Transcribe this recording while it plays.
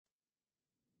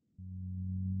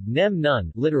Nem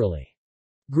Nướng, literally,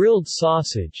 grilled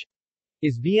sausage,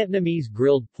 is Vietnamese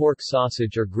grilled pork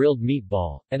sausage or grilled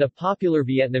meatball, and a popular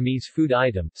Vietnamese food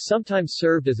item, sometimes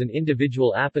served as an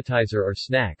individual appetizer or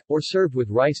snack, or served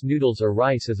with rice noodles or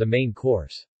rice as a main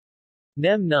course.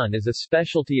 Nem Nướng is a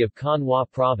specialty of Con Hoa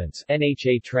Province,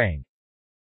 Nha Trang.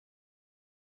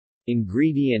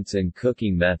 Ingredients and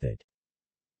cooking method.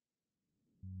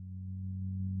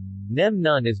 Nem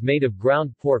Nướng is made of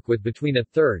ground pork with between a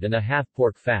third and a half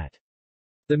pork fat.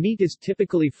 The meat is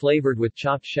typically flavored with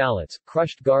chopped shallots,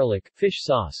 crushed garlic, fish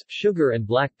sauce, sugar and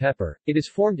black pepper. It is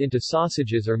formed into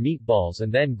sausages or meatballs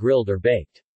and then grilled or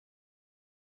baked.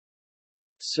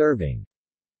 Serving.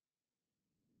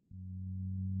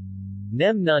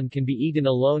 Nem Nướng can be eaten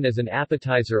alone as an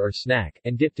appetizer or snack,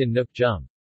 and dipped in Nuoc Jum,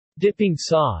 dipping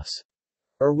sauce,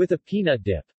 or with a peanut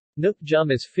dip. Nuoc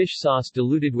Jum is fish sauce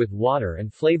diluted with water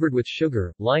and flavored with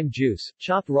sugar, lime juice,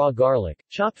 chopped raw garlic,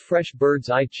 chopped fresh bird's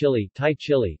eye chili, Thai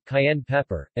chili, cayenne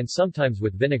pepper, and sometimes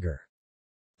with vinegar.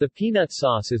 The peanut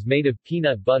sauce is made of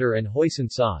peanut butter and hoisin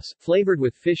sauce, flavored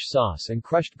with fish sauce and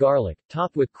crushed garlic,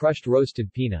 topped with crushed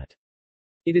roasted peanut.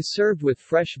 It is served with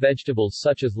fresh vegetables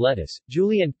such as lettuce,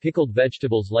 julienne, pickled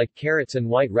vegetables like carrots and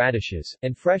white radishes,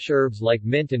 and fresh herbs like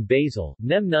mint and basil.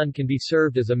 Nem Nướng can be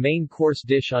served as a main course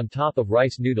dish on top of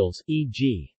rice noodles,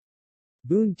 e.g.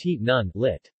 Bun Tiet Nướng,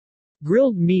 lit.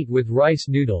 Grilled meat with rice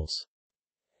noodles,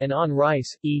 and on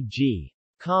rice, e.g.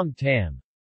 Cam Tam.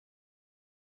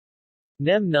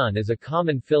 Nem Nướng is a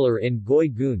common filler in goi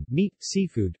goon, meat,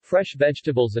 seafood, fresh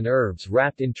vegetables and herbs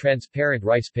wrapped in transparent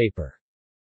rice paper.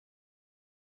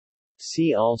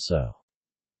 See also: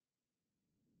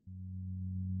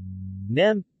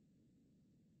 Nem,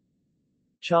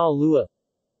 Cha Lua,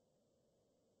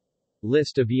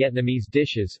 List of Vietnamese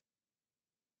dishes,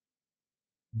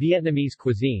 Vietnamese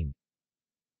cuisine,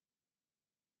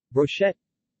 Brochette,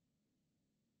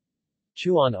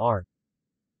 Chuan R,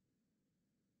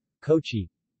 Kochi,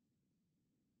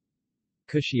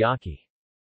 Kushiyaki.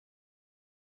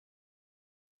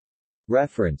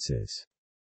 References.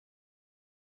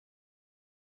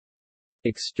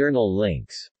 External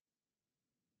links.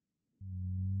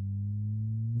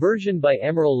 Version by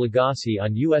Emeril Lagasse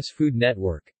on U.S. Food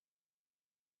Network.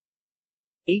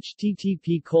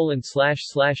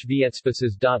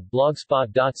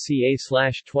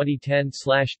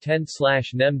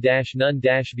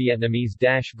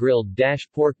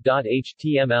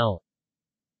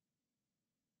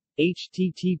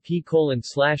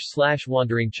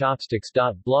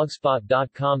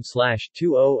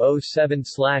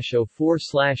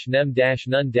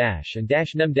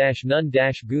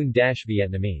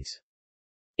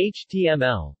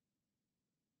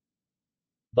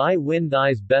 Bai Win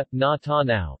Thais Bep Na Ta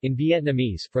Now in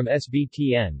Vietnamese from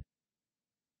SBTN.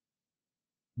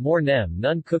 More Nem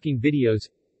Nướng cooking videos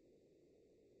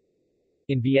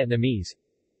in Vietnamese.